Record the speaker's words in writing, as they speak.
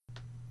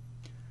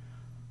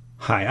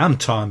Hi, I'm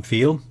Tom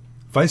Field,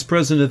 Vice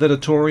President of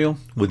Editorial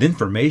with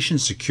Information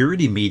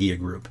Security Media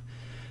Group.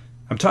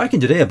 I'm talking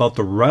today about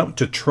the route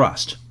to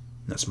trust.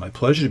 It's my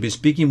pleasure to be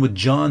speaking with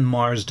John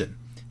Marsden.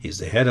 He's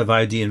the head of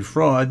ID and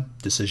Fraud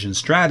Decision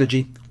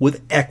Strategy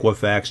with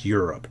Equifax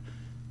Europe.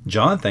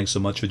 John, thanks so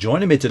much for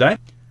joining me today.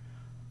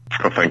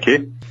 Well, thank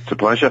you. It's a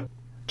pleasure.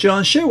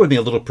 John, share with me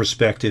a little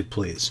perspective,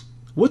 please.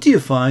 What do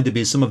you find to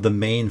be some of the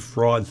main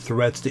fraud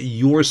threats that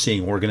you're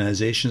seeing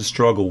organizations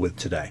struggle with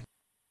today?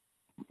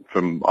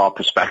 From our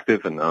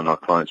perspective and our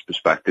clients'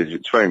 perspective,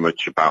 it's very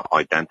much about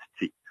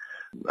identity,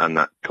 and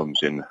that comes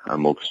in a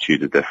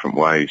multitude of different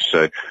ways.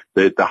 So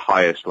the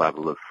highest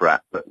level of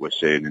threat that we're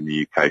seeing in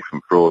the UK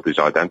from fraud is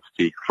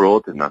identity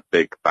fraud, and that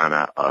big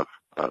banner of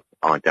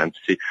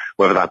identity,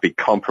 whether that be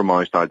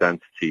compromised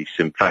identity,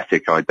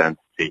 synthetic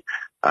identity,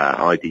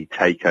 ID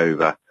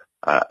takeover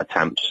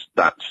attempts.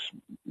 That's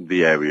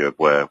the area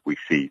where we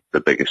see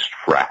the biggest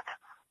threat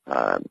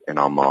in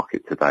our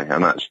market today,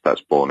 and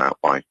that's borne out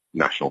by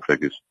national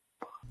figures.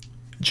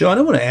 John,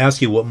 I want to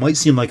ask you what might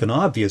seem like an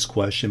obvious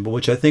question, but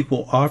which I think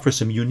will offer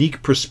some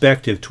unique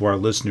perspective to our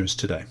listeners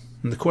today.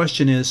 And the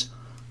question is,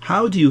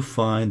 how do you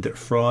find that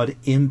fraud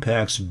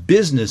impacts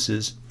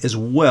businesses as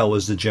well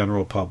as the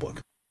general public?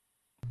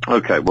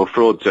 Okay, well,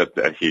 fraud's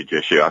a huge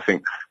issue. I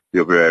think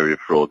the other area of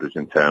fraud is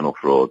internal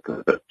fraud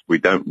that we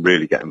don't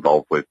really get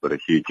involved with, but a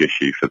huge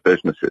issue for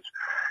businesses.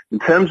 In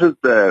terms of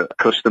the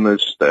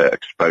customers, their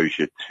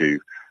exposure to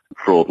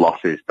fraud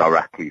losses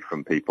directly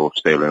from people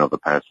stealing other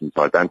persons'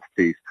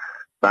 identities,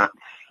 that's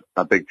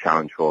a big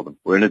challenge for them.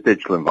 We're in a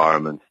digital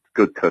environment.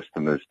 Good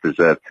customers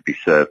deserve to be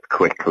served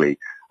quickly,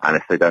 and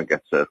if they don't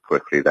get served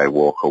quickly, they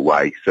walk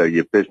away. So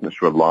your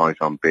business relies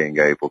on being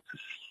able to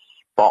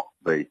spot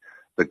the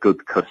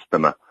good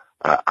customer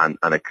and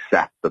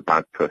accept the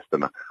bad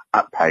customer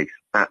at pace,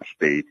 at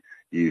speed,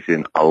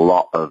 using a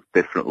lot of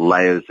different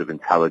layers of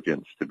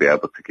intelligence to be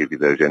able to give you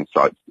those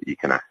insights that you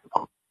can act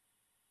upon.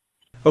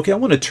 Okay, I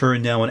want to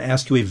turn now and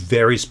ask you a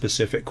very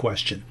specific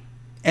question.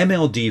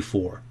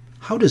 MLD4.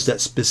 How does that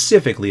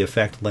specifically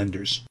affect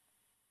lenders?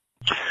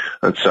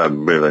 That's a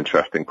real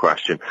interesting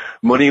question.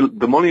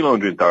 The Money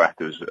Laundering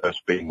Directive has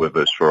been with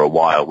us for a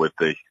while with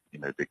the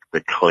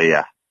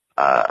clear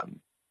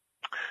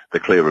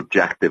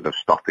objective of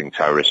stopping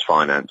terrorist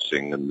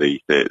financing and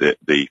the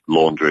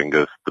laundering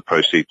of the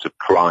proceeds of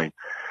crime.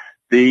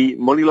 The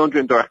Money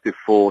Laundering Directive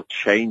 4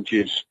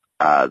 changes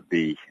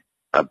the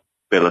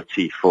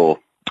ability for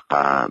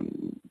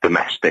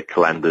domestic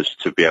lenders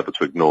to be able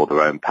to ignore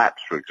their own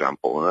pets, for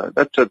example.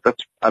 That's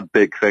a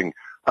big thing.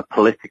 A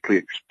politically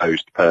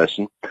exposed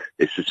person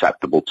is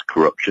susceptible to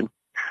corruption.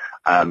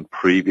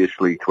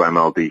 Previously to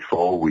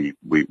MLD4,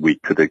 we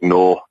could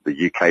ignore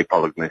the UK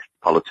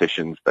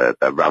politicians, their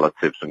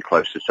relatives and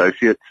close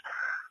associates.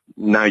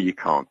 Now you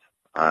can't.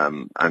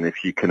 And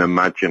if you can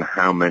imagine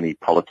how many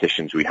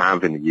politicians we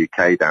have in the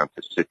UK down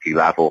to city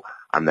level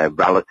and their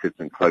relatives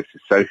and close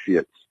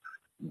associates,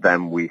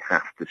 then we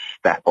have to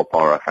step up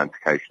our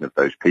authentication of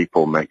those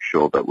people, make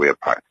sure that we are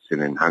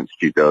practicing enhanced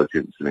due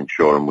diligence and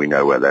ensuring we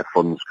know where their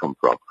funds come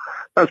from.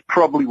 That's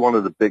probably one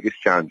of the biggest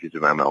challenges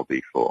of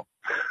MLD4.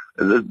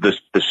 The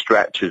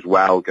stretch as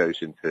well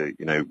goes into,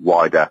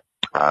 wider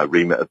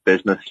remit of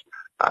business,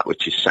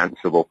 which is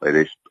sensible. It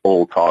is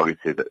all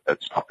targeted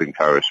at stopping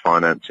terrorist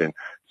financing,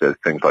 so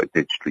things like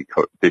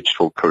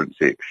digital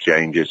currency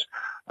exchanges.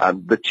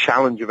 The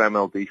challenge of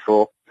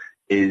MLD4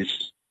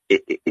 is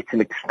it's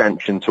an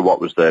extension to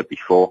what was there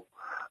before,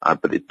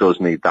 but it does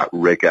need that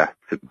rigor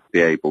to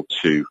be able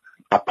to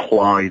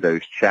apply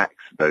those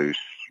checks, those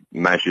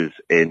measures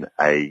in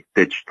a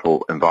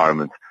digital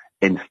environment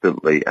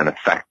instantly and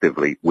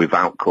effectively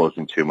without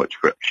causing too much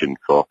friction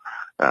for,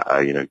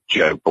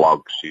 Joe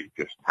Bloggs, who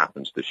just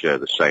happens to share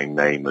the same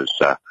name as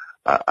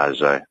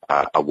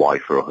a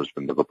wife or a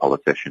husband of a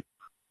politician.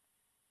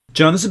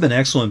 John, this has been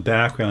excellent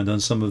background on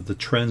some of the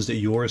trends that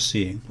you're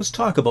seeing. Let's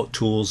talk about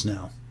tools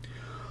now.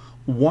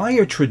 Why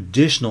are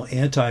traditional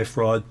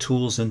anti-fraud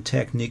tools and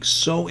techniques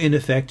so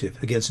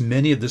ineffective against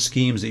many of the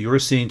schemes that you're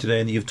seeing today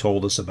and that you've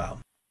told us about?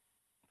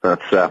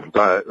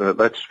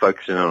 Let's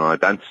focus in on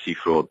identity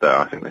fraud there.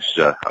 I think this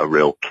is a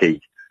real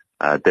key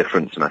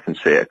difference, and I can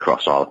see it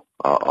across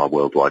our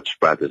worldwide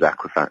spread as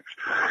Equifax.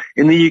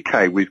 In the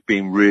UK, we've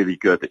been really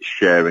good at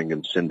sharing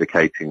and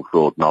syndicating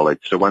fraud knowledge.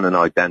 So when an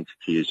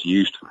identity is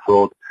used for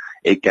fraud,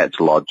 it gets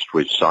lodged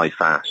with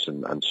CIFAS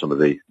and some of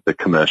the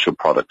commercial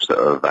products that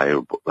are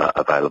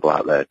available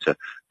out there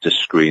to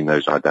screen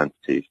those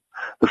identities.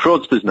 The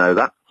fraudsters know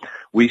that.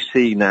 We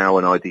see now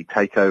an ID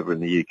takeover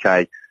in the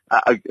UK.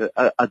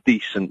 A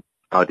decent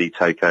ID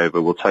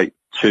takeover will take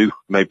 2,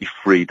 maybe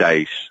 3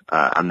 days,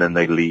 and then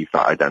they leave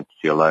that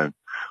identity alone.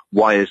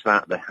 Why is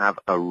that? They have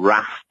a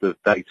raft of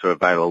data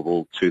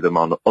available to them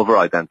on other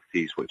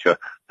identities which are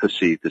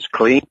perceived as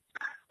clean.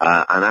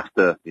 And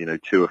after,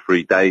 2 or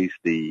 3 days,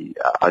 the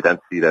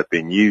identity they've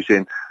been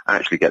using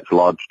actually gets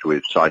lodged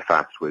with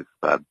CIFAS, with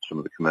some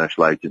of the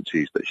commercial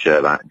agencies that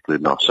share that,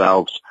 including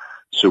ourselves.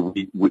 So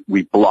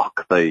we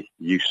block the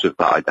use of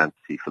that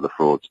identity for the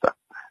fraudster.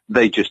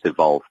 They just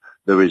evolve.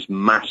 there is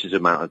massive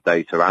amount of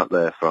data out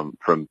there from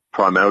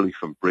primarily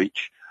from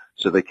breach,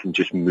 so they can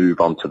just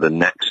move on to the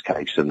next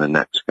case and the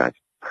next case.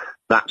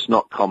 That's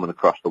not common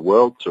across the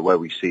world. So where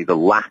we see the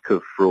lack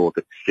of fraud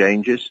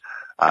exchanges,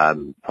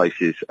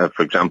 places,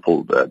 for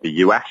example, the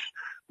US,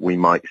 we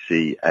might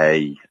see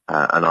an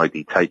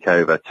ID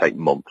takeover take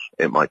months.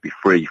 It might be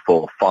 3,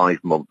 4,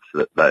 5 months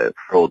that the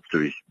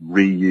fraudster is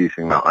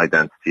reusing that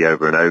identity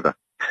over and over.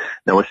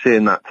 Now we're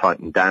seeing that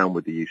tighten down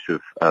with the use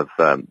of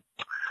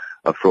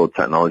fraud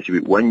technology.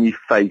 But when you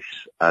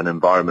face an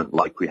environment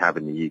like we have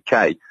in the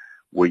UK,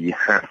 where you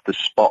have to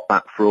spot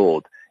that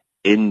fraud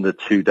in the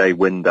 2-day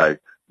window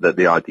that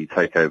the ID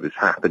takeover is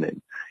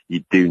happening,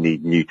 you do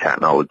need new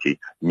technology,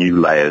 new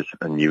layers,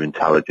 and new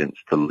intelligence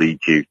to lead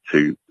you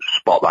to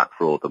spot that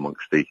fraud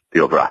amongst the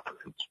other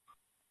applicants.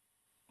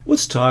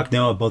 Let's talk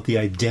now about the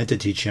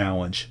identity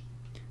challenge.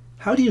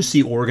 How do you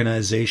see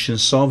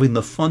organizations solving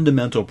the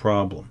fundamental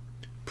problem,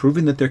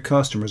 proving that their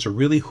customers are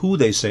really who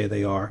they say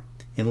they are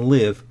and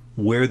live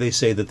where they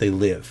say that they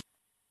live?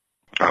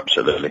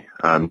 Absolutely.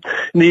 In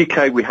the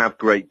UK, we have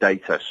great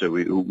data, so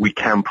we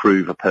can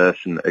prove a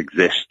person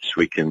exists.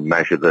 We can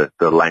measure the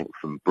length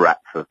and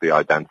breadth of the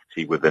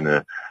identity within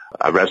a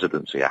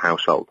residency, a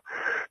household.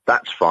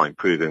 That's fine,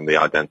 proving the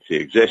identity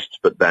exists,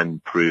 but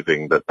then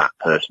proving that that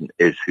person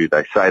is who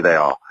they say they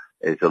are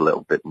is a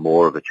little bit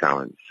more of a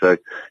challenge. So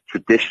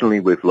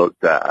traditionally, we've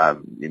looked at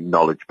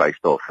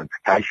knowledge-based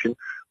authentication,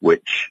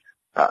 which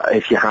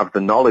if you have the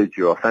knowledge,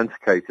 you're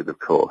authenticated, of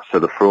course. So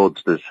the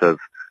fraudsters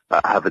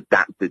have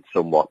adapted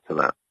somewhat to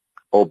that,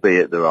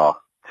 albeit there are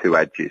two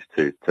edges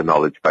to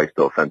knowledge-based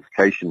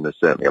authentication. There's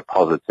certainly a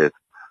positive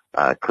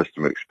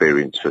customer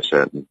experience for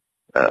certain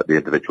the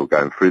individual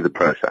going through the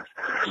process.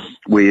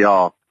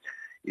 We're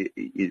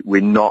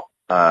not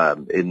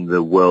in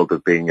the world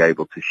of being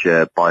able to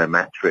share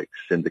biometrics,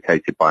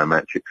 syndicated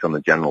biometrics on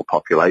the general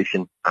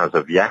population as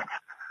of yet.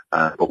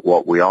 But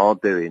what we are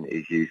doing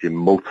is using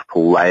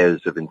multiple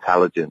layers of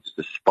intelligence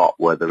to spot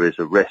where there is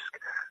a risk.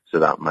 So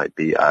that might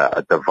be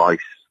a device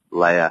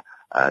layer,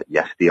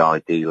 yes, the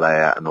ID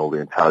layer, and all the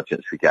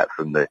intelligence we get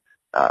from the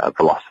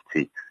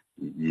velocity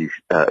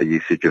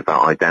usage of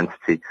that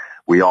identity.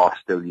 We are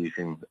still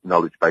using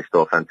knowledge-based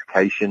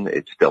authentication.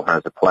 It still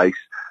has a place,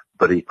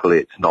 but equally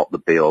it's not the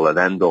be-all and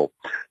end-all.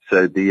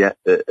 So the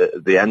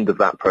end of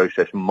that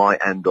process might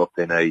end up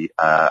in a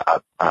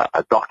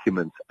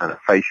document and a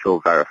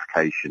facial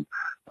verification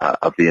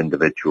of the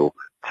individual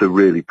to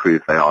really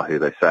prove they are who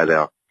they say they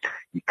are.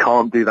 You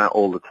can't do that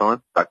all the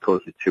time. That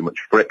causes too much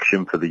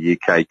friction for the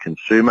UK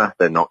consumer.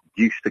 They're not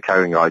used to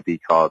carrying ID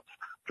cards,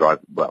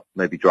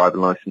 maybe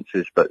driving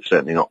licenses, but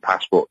certainly not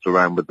passports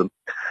around with them.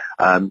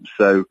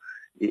 So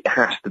it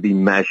has to be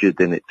measured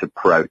in its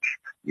approach.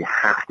 You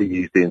have to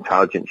use the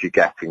intelligence you're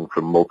getting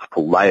from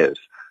multiple layers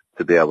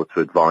to be able to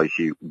advise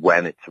you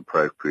when it's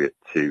appropriate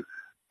to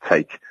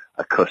take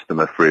a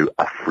customer through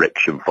a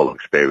friction-full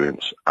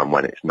experience and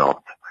when it's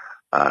not.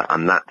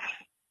 And that's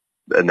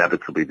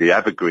inevitably the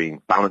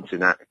evergreen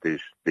balancing act,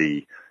 is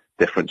the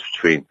difference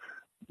between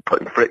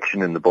putting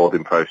friction in the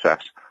boarding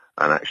process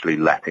and actually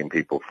letting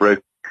people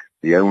through.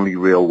 The only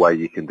real way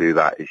you can do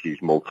that is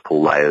use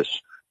multiple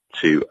layers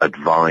to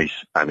advise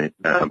and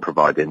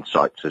provide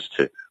insights as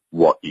to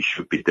what you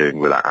should be doing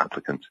with that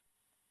applicant.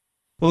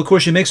 Well, of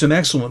course, you make some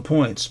excellent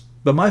points,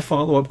 but my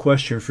follow-up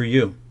question for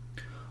you: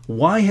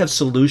 why have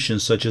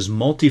solutions such as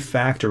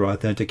multi-factor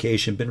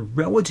authentication been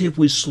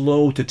relatively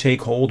slow to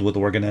take hold with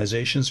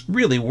organizations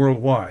really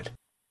worldwide?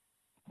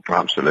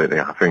 Absolutely.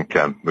 I think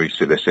we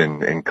see this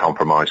in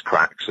compromised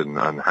cracks and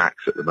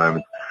hacks at the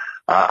moment.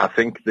 I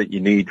think that you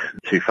need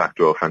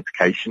two-factor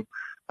authentication.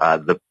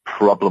 The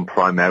problem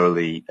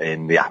primarily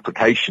in the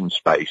application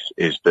space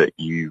is that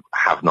you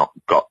have not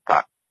got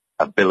that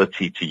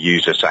ability to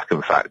use a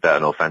second factor,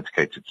 an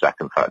authenticated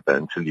second factor,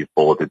 until you've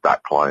boarded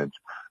that client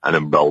and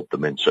enrolled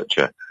them in such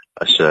a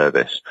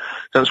service.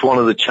 So that's one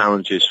of the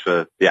challenges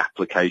for the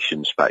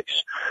application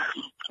space.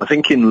 I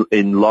think in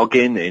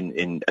login,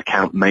 in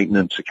account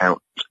maintenance,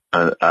 account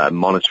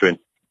monitoring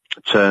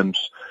terms,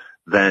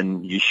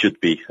 then you should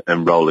be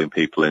enrolling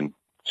people in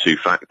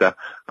two-factor.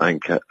 I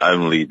think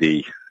only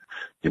the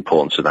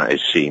importance of that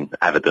is seen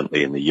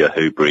evidently in the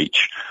Yahoo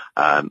breach.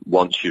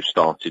 Once you've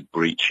started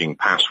breaching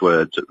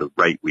passwords at the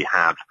rate we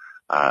have,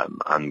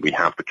 and we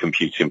have the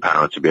computing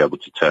power to be able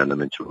to turn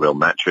them into real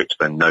metrics,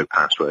 then no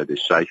password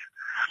is safe.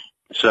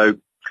 So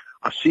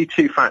I see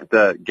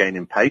two-factor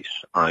gaining pace.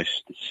 I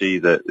see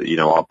that,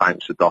 our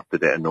banks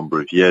adopted it a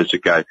number of years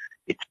ago.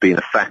 It's been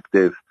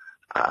effective,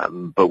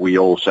 but we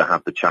also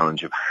have the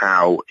challenge of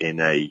how in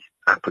a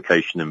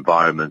application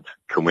environment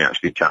can we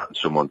actually challenge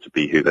someone to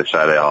be who they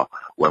say they are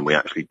when we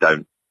actually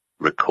don't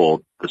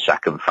record the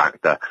second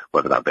factor,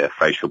 whether that be a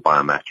facial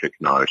biometric,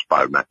 an iris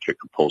biometric,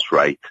 a pulse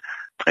rate,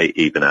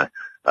 even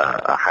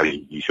how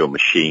you use your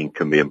machine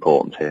can be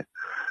important here.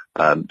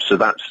 So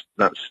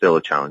that's still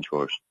a challenge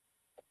for us.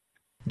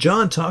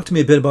 John, talk to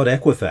me a bit about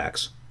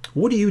Equifax.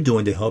 What are you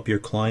doing to help your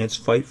clients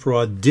fight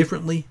fraud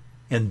differently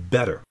and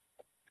better?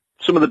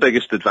 some of the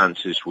biggest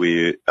advances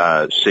we're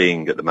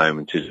seeing at the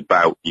moment is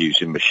about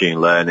using machine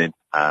learning,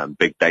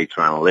 big data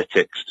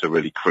analytics to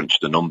really crunch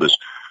the numbers.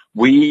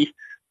 We,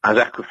 as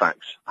Equifax,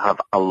 have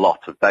a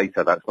lot of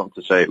data. That's not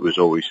to say it was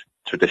always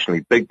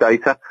traditionally big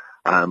data,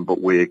 but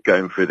we're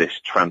going through this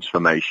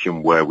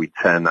transformation where we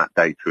turn that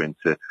data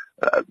into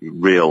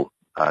real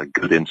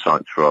good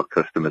insights for our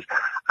customers.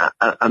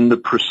 And the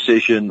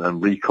precision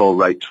and recall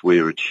rates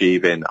we're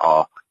achieving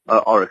are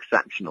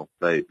exceptional.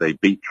 They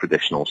beat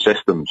traditional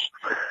systems.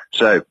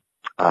 So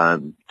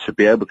to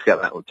be able to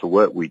get that to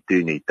work, we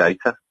do need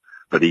data,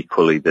 but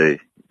equally the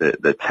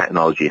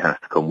technology has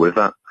to come with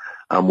that.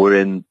 And we're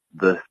in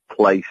the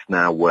place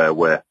now where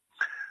we're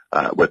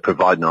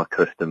providing our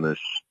customers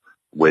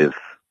with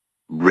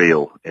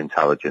real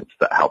intelligence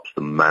that helps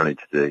them manage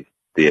the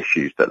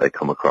issues that they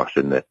come across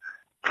in the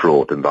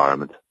fraud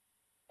environment.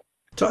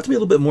 Talk to me a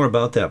little bit more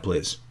about that,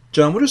 please.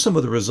 John, what are some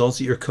of the results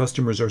that your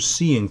customers are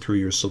seeing through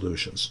your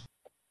solutions?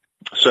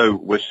 So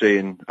we're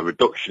seeing a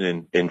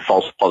reduction in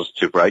false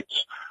positive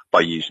rates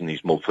by using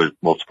these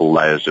multiple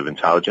layers of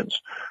intelligence.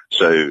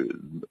 So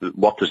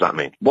what does that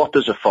mean? What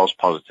does a false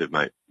positive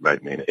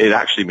rate mean? It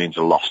actually means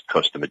a lost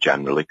customer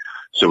generally.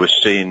 So we're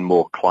seeing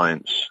more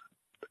clients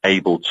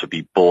able to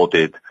be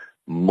boarded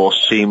more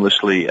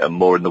seamlessly and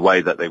more in the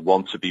way that they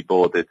want to be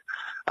boarded,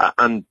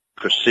 and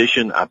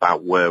precision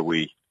about where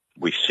we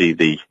see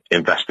the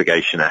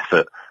investigation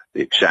effort,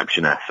 the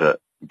exception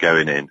effort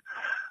going in.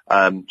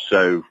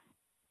 So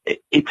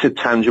it's a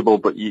tangible,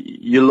 but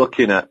you're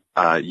looking at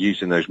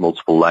using those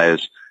multiple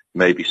layers,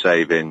 maybe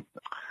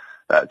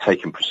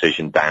taking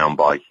precision down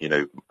by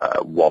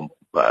one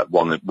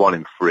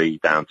in 3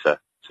 down to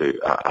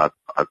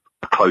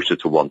closer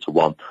to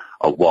 1-to-1,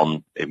 or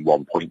 1 in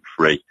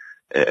 1.3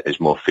 is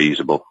more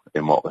feasible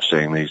in what we're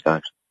seeing these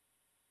days.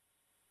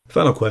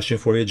 Final question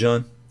for you,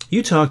 John.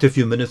 You talked a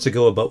few minutes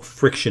ago about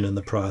friction in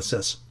the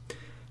process.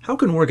 How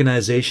can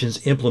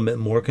organizations implement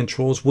more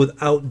controls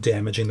without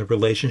damaging the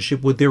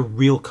relationship with their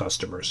real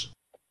customers?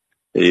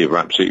 You're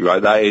absolutely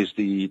right. That is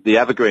the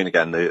evergreen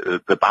again,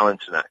 the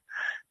balancing act.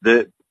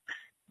 The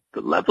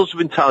levels of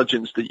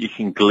intelligence that you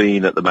can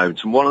glean at the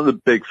moment, and one of the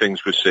big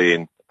things we're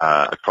seeing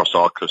across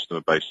our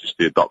customer base is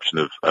the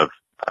adoption of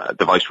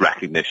device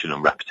recognition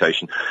and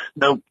reputation.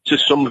 Now, to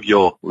some of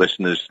your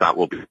listeners, that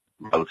will be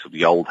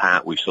relatively old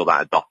hat. We saw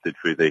that adopted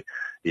through the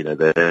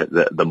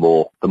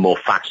more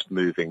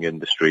fast-moving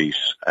industries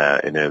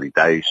in early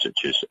days,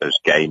 such as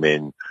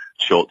gaming,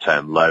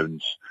 short-term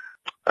loans.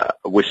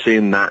 We're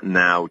seeing that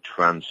now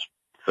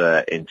transfer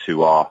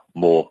into our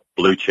more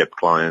blue-chip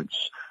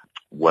clients,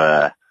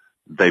 where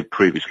they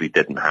previously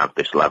didn't have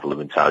this level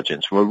of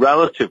intelligence. And we're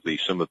relatively,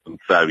 some of them,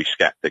 very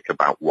skeptic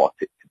about what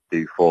it could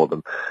do for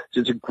them. So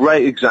it's a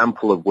great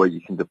example of where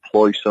you can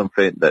deploy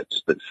something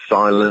that's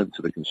silent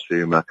to the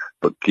consumer,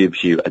 but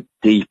gives you a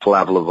deep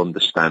level of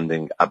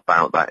understanding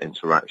about that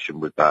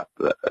interaction with that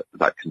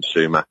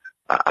consumer,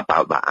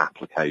 about that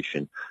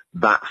application.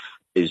 That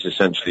is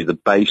essentially the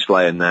base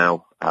layer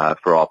now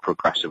for our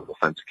progressive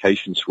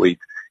authentication suite.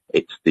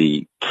 It's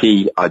the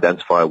key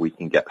identifier we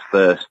can get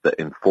first that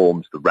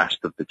informs the rest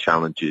of the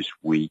challenges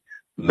we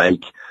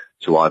make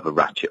to either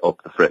ratchet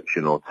up the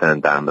friction or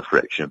turn down the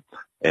friction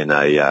in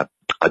a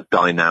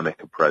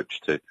dynamic approach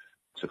to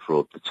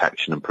fraud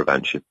detection and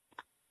prevention.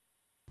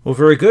 Well,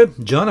 very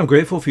good. John, I'm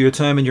grateful for your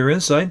time and your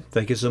insight.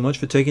 Thank you so much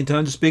for taking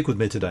time to speak with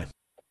me today.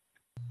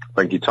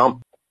 Thank you,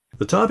 Tom.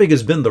 The topic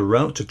has been the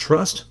route to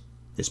trust.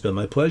 It's been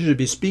my pleasure to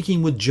be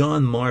speaking with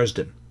John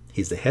Marsden.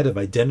 He's the head of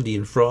Identity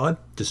and Fraud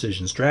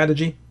Decision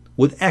Strategy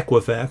with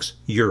Equifax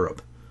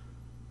Europe.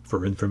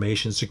 For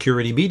Information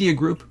Security Media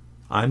Group,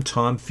 I'm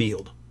Tom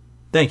Field.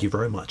 Thank you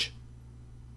very much.